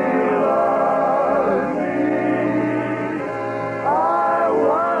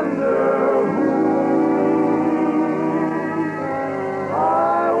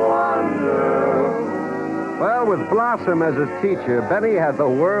 Well, with Blossom as his teacher, Benny had the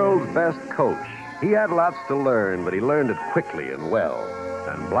world's best coach. He had lots to learn, but he learned it quickly and well.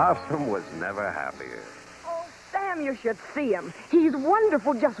 And Blossom was never happier. Oh, Sam, you should see him. He's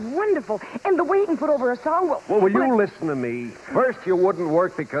wonderful, just wonderful. And the way he can put over a song, Well, will you listen to me? First, you wouldn't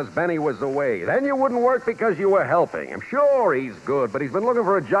work because Benny was away. Then you wouldn't work because you were helping him. Sure, he's good, but he's been looking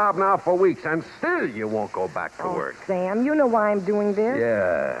for a job now for weeks, and still you won't go back to work. Sam, you know why I'm doing this?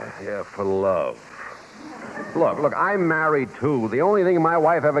 Yeah, for love. Look, I'm married, too. The only thing my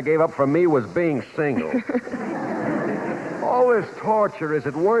wife ever gave up for me was being single. All this torture, is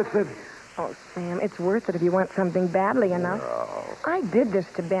it worth it? Oh, Sam, it's worth it if you want something badly enough. Oh. I did this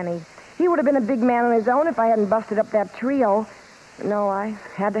to Benny. He would have been a big man on his own if I hadn't busted up that trio. No, I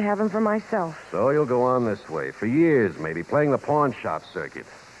had to have him for myself. So you'll go on this way, for years maybe, playing the pawn shop circuit.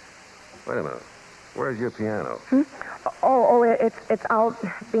 Wait a minute. Where's your piano? Oh, it's out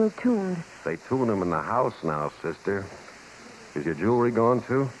being tuned. They tune them in the house now, sister. Is your jewelry gone,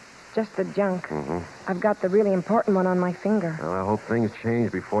 too? Just the junk. Mm-hmm. I've got the really important one on my finger. Well, I hope things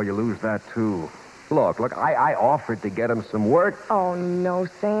change before you lose that, too. Look, I offered to get him some work. Oh, no,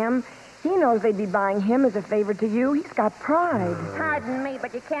 Sam. He knows they'd be buying him as a favor to you. He's got pride. Pardon me,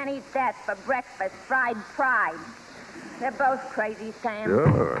 but you can't eat that for breakfast. Fried pride. They're both crazy, Sam.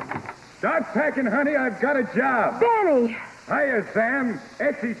 Sure. Start packing, honey. I've got a job. Benny! Hiya, Sam.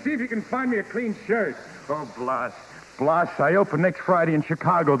 Etsy, see if you can find me a clean shirt. Oh, Blas, I open next Friday in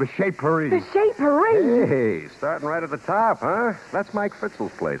Chicago, the Chez Paris. The Chez Paris? Hey, starting right at the top, huh? That's Mike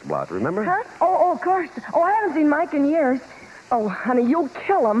Fritzel's place, Blas, remember? Huh? Oh, of course. Oh, I haven't seen Mike in years. Oh, honey, you'll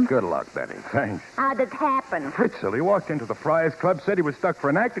kill him. Good luck, Benny. Thanks. How'd it happen? Fritzel, he walked into the Friars Club, said he was stuck for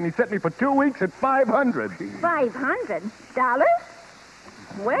an act, and he set me for 2 weeks at $500. $500?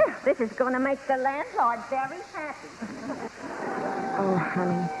 Well, this is going to make the landlord very happy. Oh,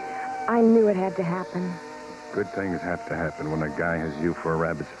 honey, I knew it had to happen. Good things have to happen when a guy has you for a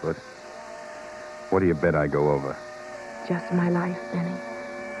rabbit's foot. What do you bet I go over? Just my life, Benny.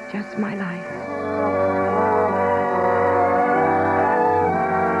 Just my life.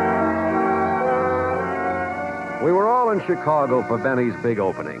 We were all in Chicago for Benny's big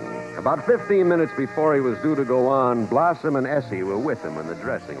opening. About 15 minutes before he was due to go on, Blossom and Essie were with him in the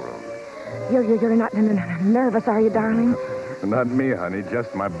dressing room. You're not nervous, are you, darling? Not me, honey,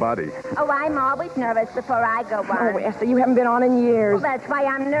 just my body. Oh, I'm always nervous before I go on. Oh, Esther, you haven't been on in years. Well, that's why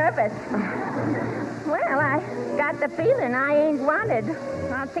I'm nervous. Well, I got the feeling I ain't wanted.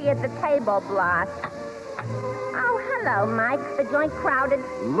 I'll see you at the table, Blas. Oh, hello, Mike. The joint crowded.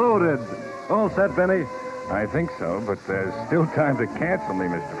 Loaded. All set, Benny. I think so, but there's still time to cancel me,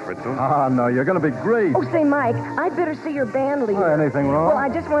 Mr. Fritzl. Ah, no, you're going to be great. Oh, say, Mike, I'd better see your band leader. Oh, anything wrong? Well, I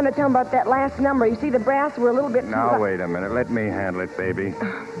just wanted to tell him about that last number. You see, the brass were a little bit too... Now, wait a minute. Let me handle it, baby.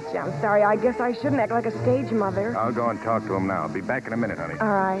 Gee, I'm sorry. I guess I shouldn't act like a stage mother. I'll go and talk to him now. I'll be back in a minute, honey. All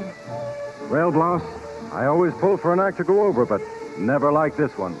right. Well, Bloss, I always pull for an act to go over, but never like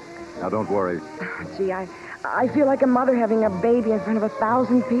this one. Now, don't worry. Gee, I feel like a mother having a baby in front of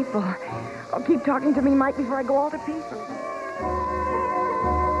 1,000 people. Oh, keep talking to me, Mike, before I go all to pieces.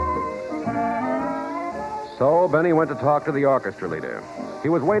 So Benny went to talk to the orchestra leader. He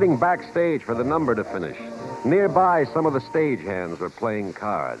was waiting backstage for the number to finish. Nearby, some of the stagehands were playing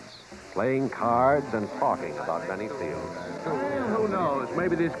cards. Playing cards and talking about Benny Fields. Who knows?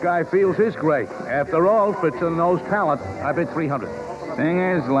 Maybe this guy Fields is great. After all, Fritzl knows talent. I bet 300. Thing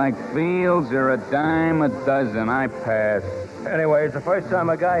is, like Fields, are a dime a dozen. I pass. Anyway, it's the first time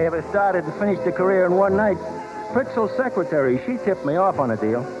a guy ever started and finished a career in one night. Fritzl's secretary, she tipped me off on a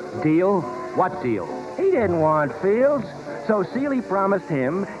deal. Deal? What deal? He didn't want Fields, so Seeley promised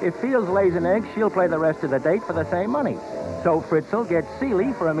him if Fields lays an egg, she'll play the rest of the date for the same money. So Fritzl gets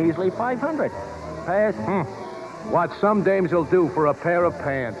Seeley for a measly $500. Pass. What some dames will do for a pair of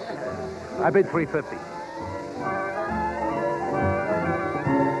pants. I bid 350.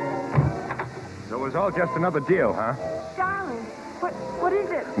 So it was all just another deal, huh? Darling, what is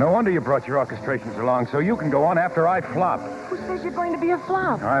it? No wonder you brought your orchestrations along, so you can go on after I flop. Who says you're going to be a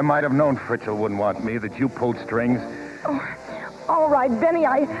flop? I might have known Fritzl wouldn't want me, that you pulled strings. Oh, all right, Benny,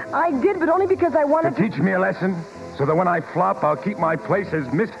 I did, but only because I wanted to... teach me a lesson? So that when I flop, I'll keep my place as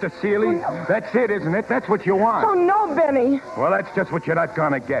Mr. Seeley? Oh, no. That's it, isn't it? That's what you want. Oh, no, Benny. Well, that's just what you're not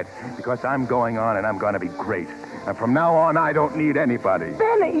going to get, because I'm going on and I'm going to be great. And from now on, I don't need anybody.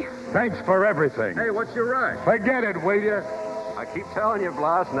 Benny. Thanks for everything. Hey, what's your rush? Forget it, will you? I keep telling you,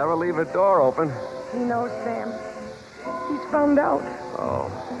 Bloss, never leave a door open. He knows, Sam. He's found out.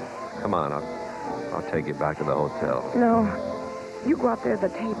 Oh, come on. I'll take you back to the hotel. No. You go out there to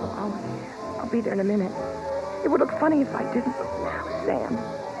the table. I'll be there in a minute. It would look funny if I didn't. Sam,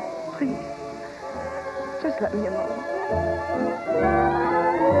 please. Just let me alone.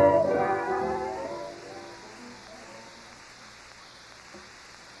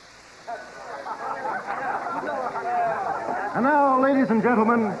 And now, ladies and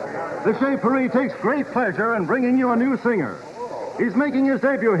gentlemen, the Chez Paris takes great pleasure in bringing you a new singer. He's making his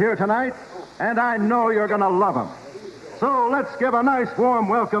debut here tonight, and I know you're going to love him. So let's give a nice warm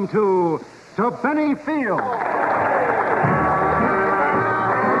welcome to Benny Fields.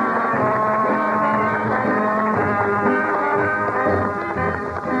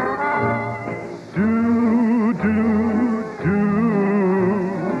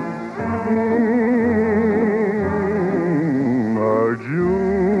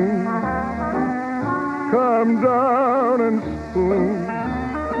 Come down and spoon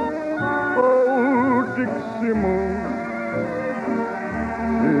old Dixie Moon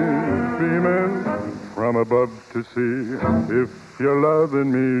is beaming from above to see if you're loving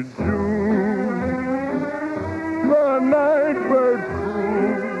me, June. The night bird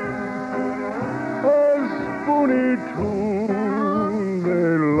croon a spoony tune,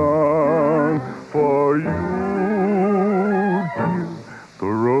 they long for you, dear. The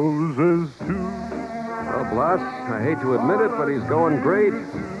roses too. Well, Bloss, I hate to admit it, but he's going great.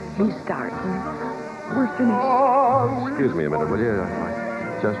 He's starting. We're finished. Excuse me a minute, will you?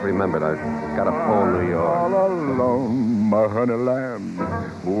 I just remembered I've got to phone New York. All alone, my honey lamb,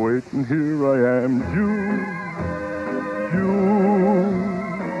 waiting here I am, you.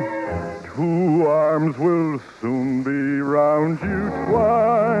 Two arms will soon be round you,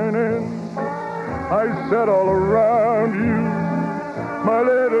 twining. I said all around you, my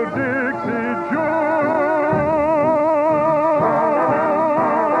little Dixie June.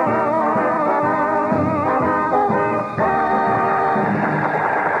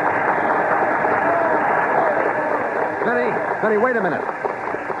 Benny, wait a minute.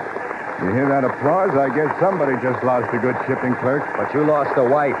 You hear that applause? I guess somebody just lost a good shipping clerk. But you lost a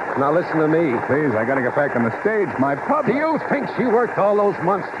wife. Now listen to me. Please, I got to get back on the stage. My pub. Do you think she worked all those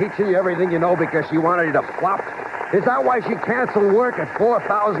months teaching you everything you know because she wanted you to flop? Is that why she canceled work at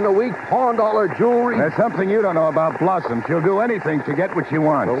 $4,000 a week, pawned all her jewelry? There's something you don't know about Blossom. She'll do anything to get what she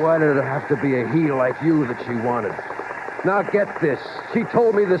wants. But why did it have to be a heel like you that she wanted? Now get this. She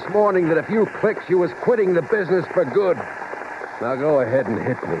told me this morning that if you clicked, she was quitting the business for good. Now go ahead and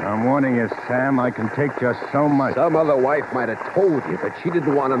hit me. I'm warning you, Sam. I can take just so much. Some other wife might have told you, but she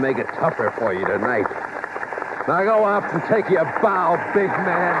didn't want to make it tougher for you tonight. Now go out and take your bow, big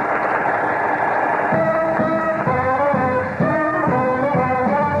man.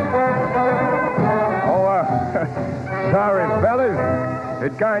 Sorry, fellas.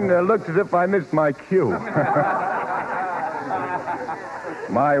 It kind of looks as if I missed my cue.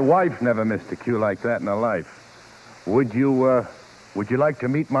 My wife never missed a cue like that in her life. Would you like to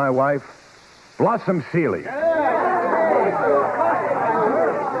meet my wife? Blossom Seeley.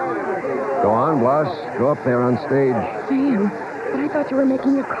 Go on, Bloss. Go up there on stage. Sam, but I thought you were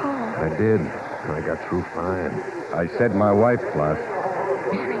making a call. I did. I got through fine. I said my wife, Bloss.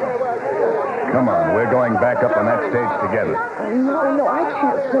 Come on, we're going back up on that stage together. No, I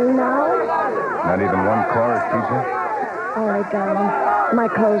can't sing now. Not even one chorus, teacher? All right, darling. My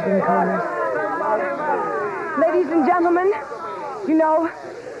closing chorus. Ladies and gentlemen, you know,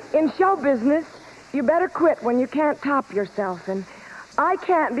 in show business, you better quit when you can't top yourself. And I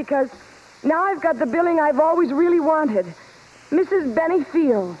can't because now I've got the billing I've always really wanted. Mrs. Benny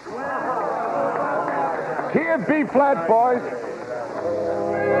Fields. Key of B flat, boys.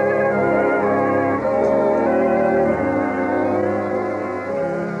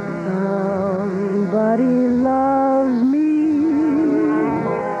 Somebody loves me.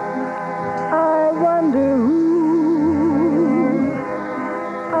 I wonder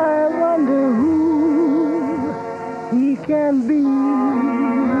who he can be.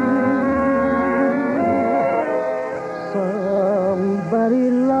 Somebody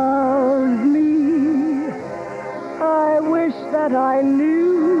loves me. I wish that I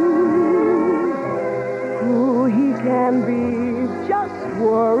knew who he can be. Just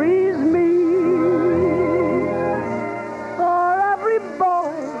worries me. For every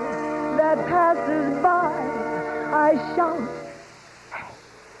boy that passes by, I shout,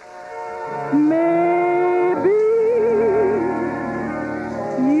 maybe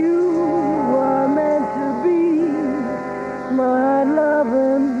you were meant to be my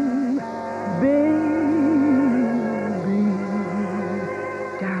loving baby.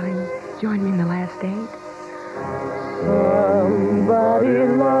 Darling, join me in the last date. Somebody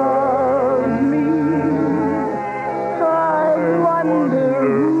loves me. I wonder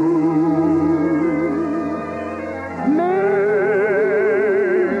who.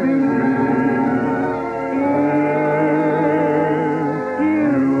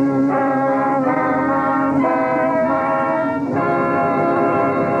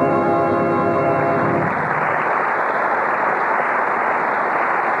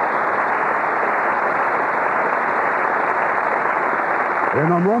 In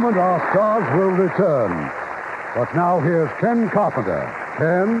a moment, our stars will return. But now here's Ken Carpenter.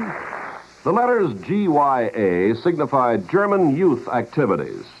 Ken? The letters GYA signify German Youth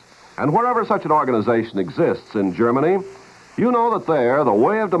Activities. And wherever such an organization exists in Germany, you know that there the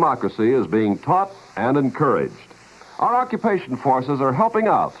way of democracy is being taught and encouraged. Our occupation forces are helping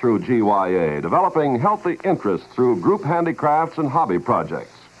out through GYA, developing healthy interest through group handicrafts and hobby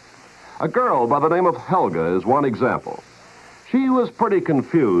projects. A girl by the name of Helga is one example. She was pretty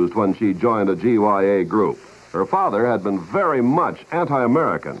confused when she joined a GYA group. Her father had been very much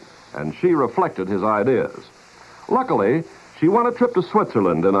anti-American, and she reflected his ideas. Luckily, she won a trip to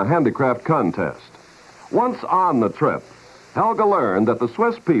Switzerland in a handicraft contest. Once on the trip, Helga learned that the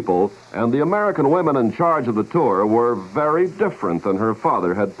Swiss people and the American women in charge of the tour were very different than her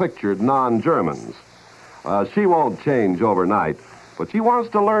father had pictured non-Germans. She won't change overnight, but she wants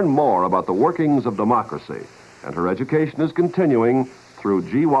to learn more about the workings of democracy, and her education is continuing through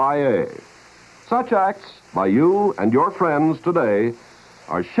GYA. Such acts by you and your friends today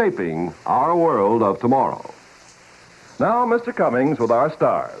are shaping our world of tomorrow. Now, Mr. Cummings with our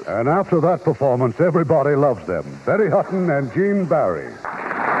stars. And after that performance, everybody loves them. Betty Hutton and Gene Barry.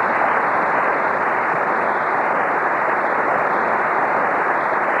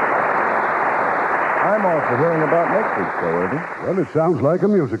 I'm also hearing about next week's show, Irving. Well, it sounds like a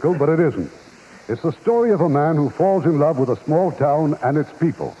musical, but it isn't. It's the story of a man who falls in love with a small town and its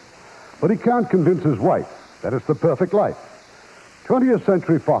people. But he can't convince his wife that it's the perfect life. 20th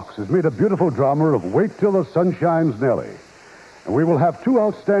Century Fox has made a beautiful drama of Wait Till the Sun Shines Nellie. And we will have two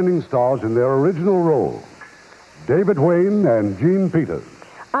outstanding stars in their original role, David Wayne and Gene Peters.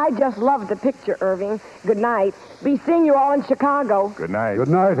 I just love the picture, Irving. Good night. Be seeing you all in Chicago. Good night. Good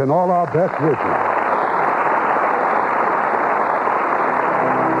night, and all our best wishes.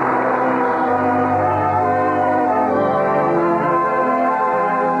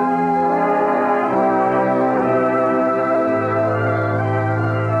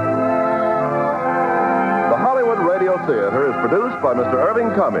 Theater is produced by Mr. Irving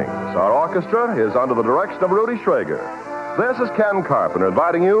Cummings. Our orchestra is under the direction of Rudy Schrager. This is Ken Carpenter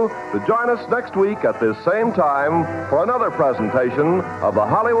inviting you to join us next week at this same time for another presentation of the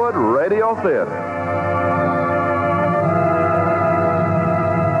Hollywood Radio Theater.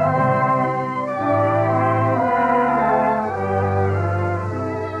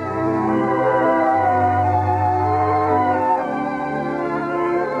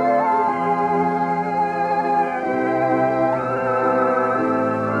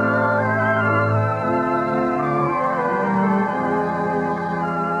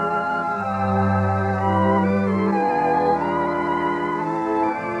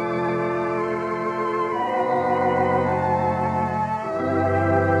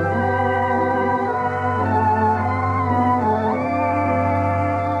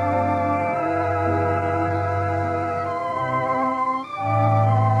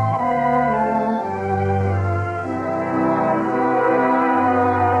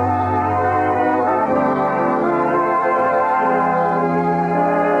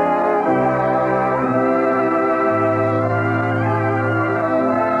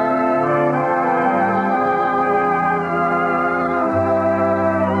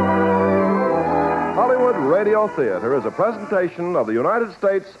 Radio Theater is a presentation of the United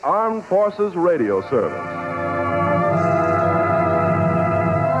States Armed Forces Radio Service.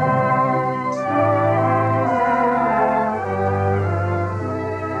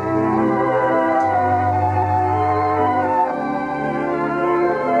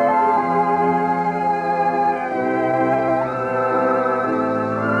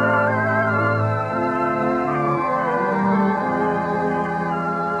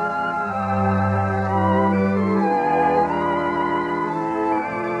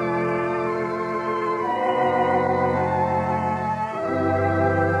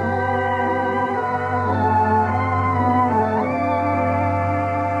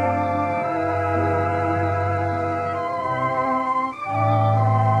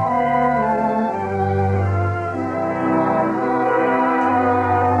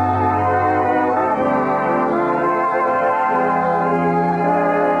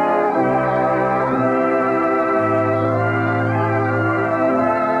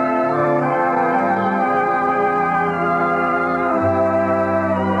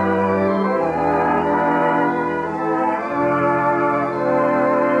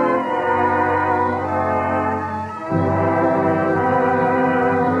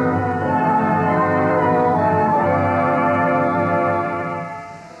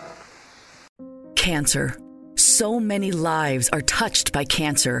 Cancer. So many lives are touched by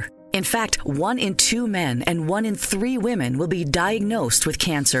cancer. In fact, 1 in 2 men and 1 in 3 women will be diagnosed with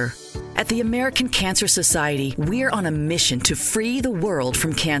cancer. At the American Cancer Society, we're on a mission to free the world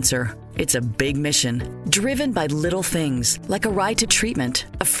from cancer. It's a big mission, driven by little things like a ride to treatment,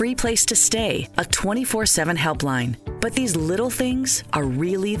 a free place to stay, a 24/7 helpline. But these little things are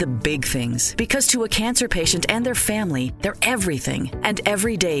really the big things, because to a cancer patient and their family, they're everything. And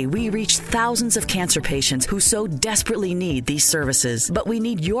every day we reach thousands of cancer patients who so desperately need these services. But we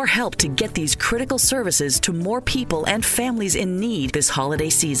need your help to get these critical services to more people and families in need this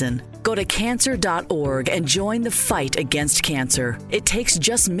holiday season. Go to cancer.org and join the fight against cancer. It takes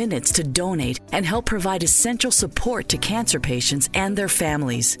just minutes to donate and help provide essential support to cancer patients and their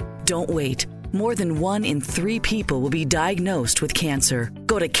families. Don't wait. More than 1 in 3 people will be diagnosed with cancer.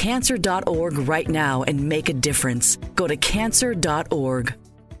 Go to cancer.org right now and make a difference. Go to cancer.org.